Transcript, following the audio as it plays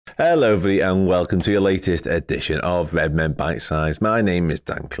Hello everybody and welcome to your latest edition of Redmen Bitesize. My name is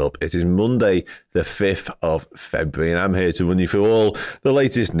Dan Clubb. It is Monday the 5th of February and I'm here to run you through all the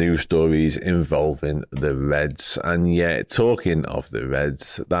latest news stories involving the Reds. And yet, talking of the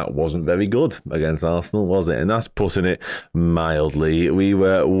Reds, that wasn't very good against Arsenal, was it? And that's putting it mildly. We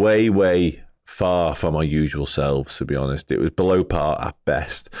were way far from our usual selves, to be honest. It was below par at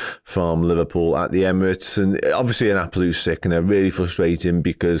best from Liverpool at the Emirates, and obviously an absolute sickener, really frustrating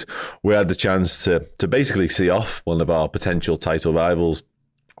because we had the chance to basically see off one of our potential title rivals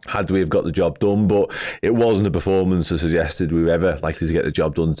had we have got the job done, but it wasn't a performance that suggested we were ever likely to get the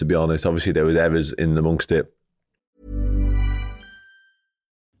job done, to be honest. Obviously there was errors in amongst it.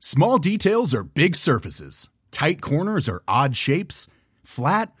 Small details are big surfaces. Tight corners are odd shapes.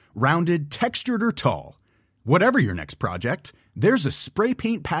 Flat, rounded, textured, or tall. Whatever your next project, there's a spray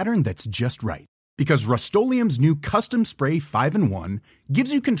paint pattern that's just right. Because Rust-Oleum's new Custom Spray 5-in-1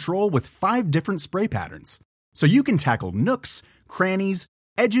 gives you control with 5 different spray patterns. So you can tackle nooks, crannies,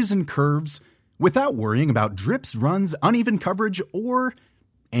 edges, and curves without worrying about drips, runs, uneven coverage, or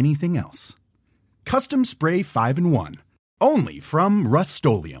anything else. Custom Spray 5-in-1. Only from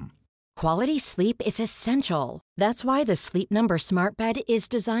Rust-Oleum. Quality sleep is essential. That's why the Sleep Number Smart Bed is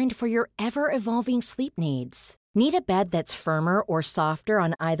designed for your ever-evolving sleep needs. Need a bed that's firmer or softer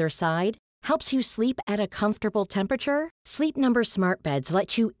on either side? Helps you sleep at a comfortable temperature? Sleep Number Smart Beds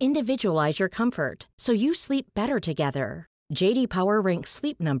let you individualize your comfort, so you sleep better together. J.D. Power ranks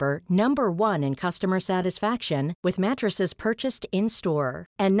Sleep Number number 1 in customer satisfaction with mattresses purchased in-store.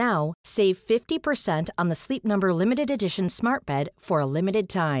 And now, save 50% on the Sleep Number Limited Edition Smart Bed for a limited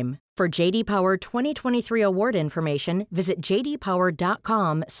time. For J.D. Power 2023 award information, visit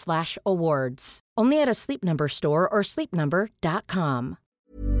jdpower.com/awards. Only at a Sleep Number store or sleepnumber.com.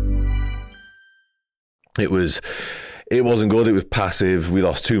 It wasn't good. It was passive. We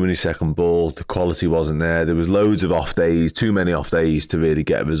lost too many second balls. The quality wasn't there. There was loads of off days, too many off days to really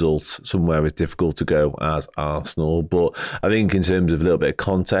get a result. Somewhere it's difficult to go as Arsenal. But I think in terms of a little bit of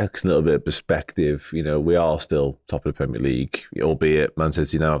context, a little bit of perspective, we are still top of the Premier League, albeit Man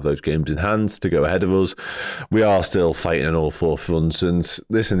City now have those games in hand to go ahead of us. We are still fighting on all 4 fronts. And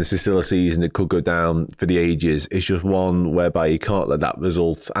listen, this is still a season that could go down for the ages. It's just one whereby you can't let that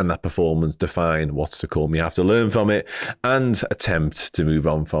result and that performance define what's to come. You have to learn from it and attempt to move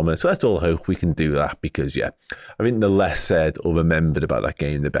on from it. So let's all hope we can do that because, I think the less said or remembered about that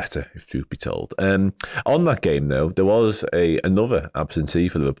game, the better, if truth be told. On that game, though, there was another absentee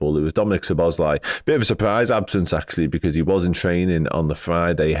for Liverpool. It was Dominic SZOBOSZLAI. Bit of a surprise absence, actually, because he was in training on the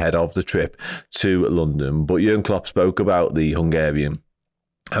Friday ahead of the trip to London. But Jurgen Klopp spoke about the Hungarian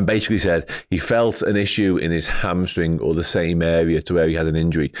and basically said he felt an issue in his hamstring or the same area to where he had an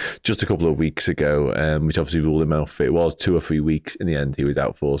injury just a couple of weeks ago, which obviously ruled him out for, it was 2 or 3 weeks in the end he was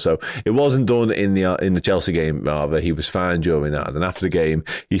out for. So it wasn't done in the Chelsea game, rather. He was fine during that. And after the game,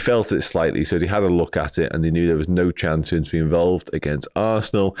 he felt it slightly. So he had a look at it and they knew there was no chance for him to be involved against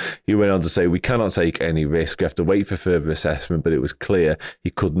Arsenal. He went on to say, we cannot take any risk. We have to wait for further assessment, but it was clear he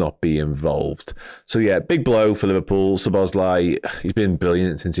could not be involved. So big blow for Liverpool. SZOBOSZLAI, he's been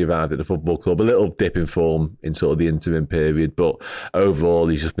brilliant since he arrived at the football club. A little dip in form in sort of the interim period, but overall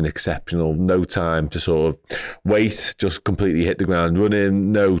he's just been exceptional. No time to sort of wait, just completely hit the ground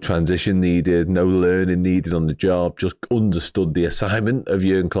running. No transition needed, no learning needed on the job. Just understood the assignment of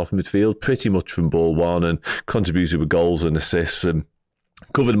Jurgen Klopp's midfield pretty much from ball one and contributed with goals and assists and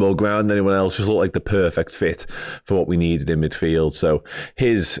covered more ground than anyone else. Just looked like the perfect fit for what we needed in midfield. So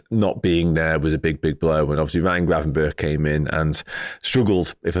his not being there was a big blow. And obviously Ryan Gravenberch came in and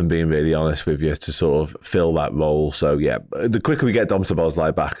struggled, if I'm being really honest with you, to sort of fill that role. So the quicker we get Dom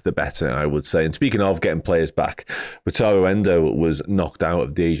SZOBOSZLAI back, the better, I would say. And speaking of getting players back, ENDO was knocked out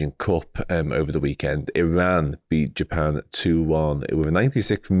of the Asian Cup over the weekend. Iran beat Japan 2-1 with a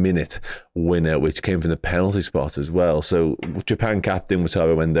 96th minute winner, which came from the penalty spot as well. So Japan captain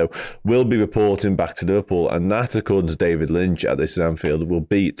ENDO will be reporting back to Liverpool, and that, according to David Lynch at this Anfield, will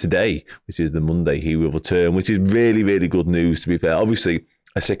be today, which is the Monday he will return, which is really good news, to be fair. Obviously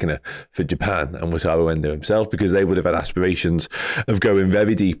a sickener for Japan and ENDO himself, because they would have had aspirations of going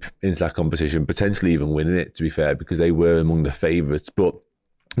very deep into that competition, potentially even winning it, to be fair, because they were among the favourites. But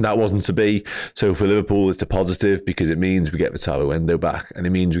that wasn't to be. So for Liverpool, it's a positive because it means we get ENDO back, and it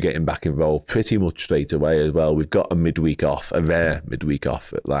means we get him back involved pretty much straight away as well. We've got a midweek off, a rare midweek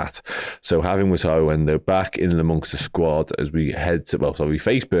off at that. So having ENDO back in and amongst the squad as we head to, we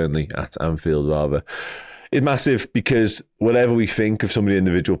face Burnley at Anfield rather, It's massive because whatever we think of some of the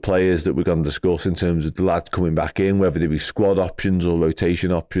individual players that we're going to discuss in terms of the lads coming back in, whether they be squad options or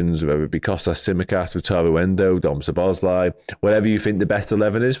rotation options, whether it be Kostas Tsimikas, Wataru Endo, Dom SZOBOSZLAI, whatever you think the best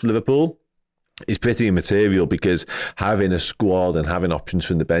 11 is for Liverpool, is pretty immaterial, because having a squad and having options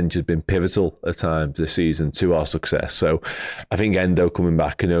from the bench has been pivotal at times this season to our success. So I think Endo coming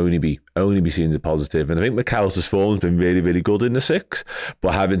back can only be seen as a positive. And I think McAllister's form has been really, really good in the 6,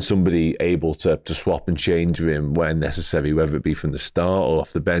 but having somebody able to swap and change for him when necessary, whether it be from the start or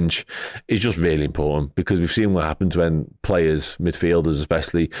off the bench, is just really important, because we've seen what happens when players, midfielders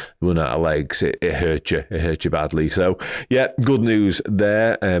especially, run out of legs. It hurts you. It hurts you badly. So yeah, good news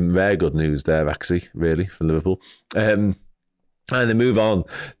there. Rare good news there, actually, really, for Liverpool. And then move on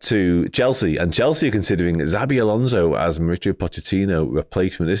to Chelsea. And Chelsea are considering Xabi Alonso as Mauricio Pochettino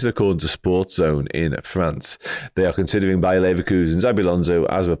replacement. This is according to Sports Zone in France. They are considering Bayer Leverkusen Xabi Alonso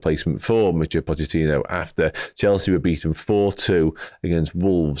as a replacement for Mauricio Pochettino after Chelsea were beaten 4-2 against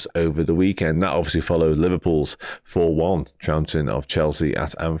Wolves over the weekend. That obviously followed Liverpool's 4-1 trouncing of Chelsea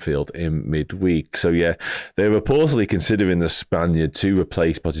at Anfield in midweek. So yeah, they're reportedly considering the Spaniard to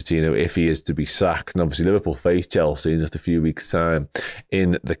replace Pochettino if he is to be sacked. And obviously Liverpool face Chelsea in just a few weeks' time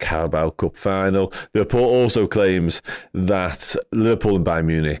in the Carabao Cup final. The report also claims that Liverpool and Bayern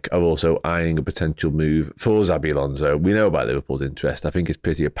Munich are also eyeing a potential move for Xabi Alonso. We know about Liverpool's interest. I think it's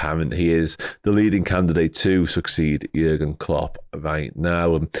pretty apparent he is the leading candidate to succeed Jurgen Klopp right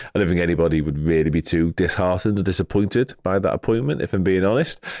now. And I don't think anybody would really be too disheartened or disappointed by that appointment, if I'm being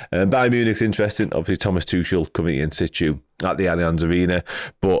honest. Bayern Munich's interesting. Obviously, Thomas Tuchel currently in situ at the Allianz Arena.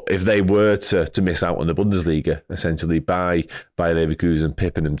 But if they were to miss out on the Bundesliga, essentially by Leverkusen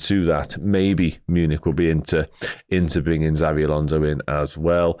pipping them to that, maybe Munich will be into bringing Xabi Alonso in as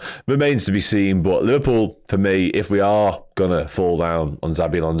well. Remains to be seen. But Liverpool, for me, if we are going to fall down on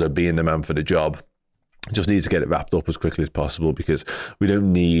Xabi Alonso being the man for the job, just need to get it wrapped up as quickly as possible, because I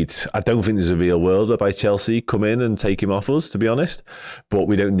don't think there's a real world whereby Chelsea come in and take him off us, to be honest. But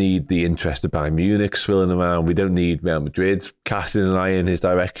we don't need the interest of Bayern Munich swilling around. We don't need Real Madrid casting an eye in his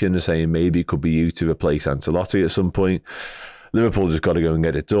direction and saying maybe it could be you to replace Ancelotti at some point. Liverpool just got to go and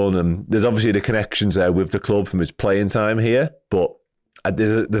get it done. And there's obviously the connections there with the club from his playing time here, but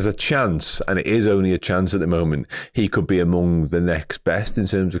there's a chance, and it is only a chance at the moment, he could be among the next best in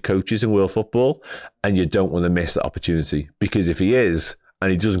terms of coaches in world football, and you don't want to miss that opportunity, because if he is,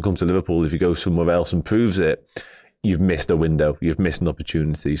 and he doesn't come to Liverpool, if he goes somewhere else and proves it, you've missed a window, you've missed an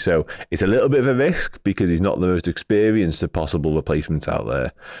opportunity. So it's a little bit of a risk, because he's not the most experienced of possible replacements out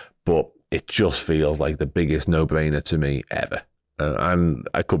there, but it just feels like the biggest no-brainer to me ever. And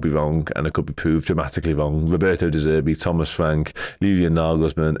I could be wrong, and I could be proved dramatically wrong. Roberto De Zerbi, Thomas Frank, Julian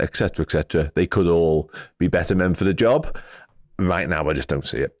Nagelsmann, etc., they could all be better men for the job. Right now, I just don't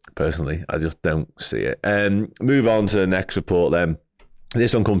see it. Personally, I just don't see it. Move on to the next report then.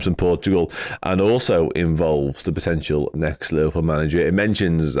 This one comes from Portugal and also involves the potential next Liverpool manager. It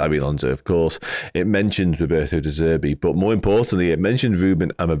mentions Xabi Alonso, of course. It mentions Roberto De Zerbi, but more importantly, it mentions Ruben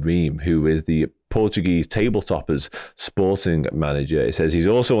Amorim, who is the Portuguese table toppers sporting manager. It says he's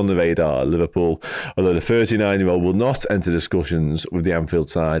also on the radar at Liverpool, although the 39-year-old will not enter discussions with the Anfield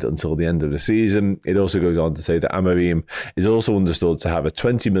side until the end of the season. It also goes on to say that Amorim is also understood to have a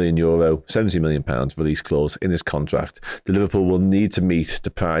 €20 million, £70 million release clause in his contract that Liverpool will need to meet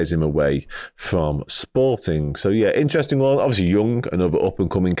to prize him away from Sporting. So yeah, interesting one. Obviously young, another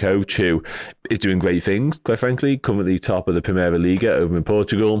up-and-coming coach who is doing great things, quite frankly, currently top of the Primeira Liga over in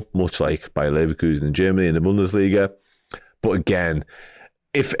Portugal, much like Bayer Leverkusen in Germany in the Bundesliga. But again,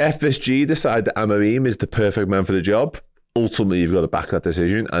 if FSG decide that Amorim is the perfect man for the job, ultimately you've got to back that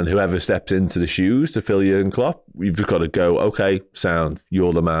decision, and whoever steps into the shoes to fill Jurgen Klopp, you've just got to go, okay, sound,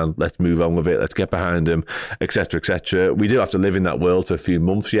 you're the man, let's move on with it, let's get behind him, etc. We do have to live in that world for a few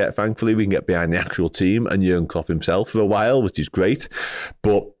months yet. Thankfully, we can get behind the actual team and Jurgen Klopp himself for a while, which is great.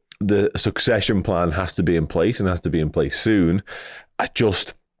 But the succession plan has to be in place, and has to be in place soon.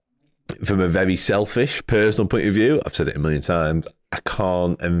 From a very selfish, personal point of view, I've said it a million times, I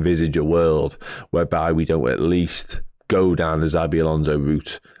can't envisage a world whereby we don't at least go down the Xabi Alonso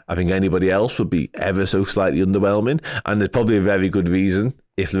route. I think anybody else would be ever so slightly underwhelming, and there's probably a very good reason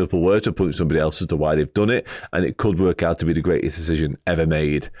if Liverpool were to appoint somebody else as to why they've done it, and it could work out to be the greatest decision ever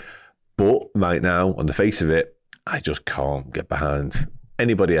made. But right now, on the face of it, I just can't get behind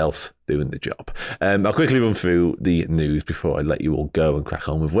anybody else doing the job. I'll quickly run through the news before I let you all go and crack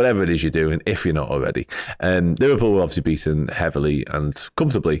on with whatever it is you're doing, if you're not already. Liverpool were obviously beaten heavily and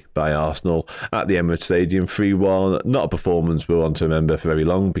comfortably by Arsenal at the Emirates Stadium 3-1. Not a performance we'll want to remember for very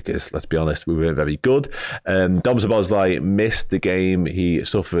long because, let's be honest, we weren't very good. SZOBOSZLAI missed the game. He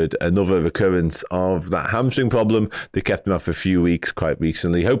suffered another recurrence of that hamstring problem. They kept him out for a few weeks quite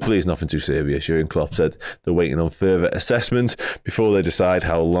recently. Hopefully it's nothing too serious. Jurgen Klopp said they're waiting on further assessment before they decide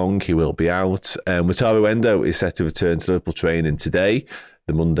how long he will be out. ENDO is set to return to Liverpool training today,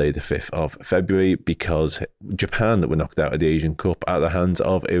 the Monday, the 5th of February, because Japan were knocked out of the Asian Cup at the hands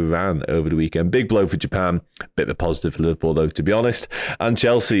of Iran over the weekend. Big blow for Japan, bit of a positive for Liverpool though, to be honest. And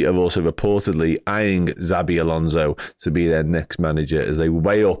Chelsea are also reportedly eyeing Xabi Alonso to be their next manager as they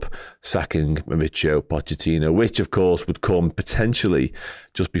weigh up sacking Mauricio Pochettino, which of course would come potentially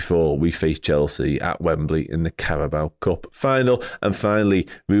just before we face Chelsea at Wembley in the Carabao Cup final. And finally,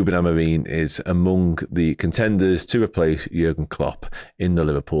 Ruben Amorim is among the contenders to replace Jurgen Klopp in the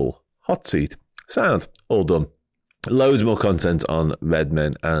Liverpool hot seat. Sound, all done. Loads more content on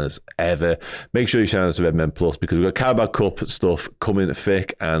Redmen as ever. Make sure you shout out to Redmen Plus because we've got Carabao Cup stuff coming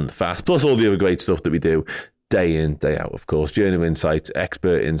thick and fast, plus all the other great stuff that we do day in, day out, of course. Journal insights,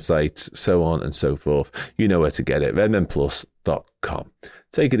 expert insights, so on and so forth. You know where to get it, redmenplus.com.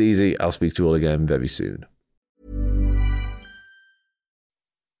 Take it easy. I'll speak to you all again very soon.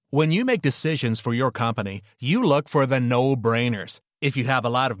 When you make decisions for your company, you look for the no-brainers. If you have a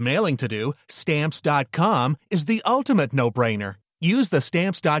lot of mailing to do, Stamps.com is the ultimate no-brainer. Use the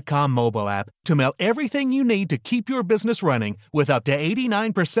Stamps.com mobile app to mail everything you need to keep your business running with up to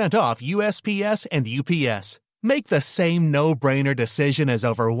 89% off USPS and UPS. Make the same no-brainer decision as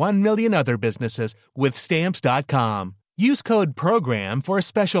over 1 million other businesses with Stamps.com. Use code PROGRAM for a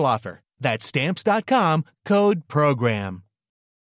special offer. That's Stamps.com, code PROGRAM.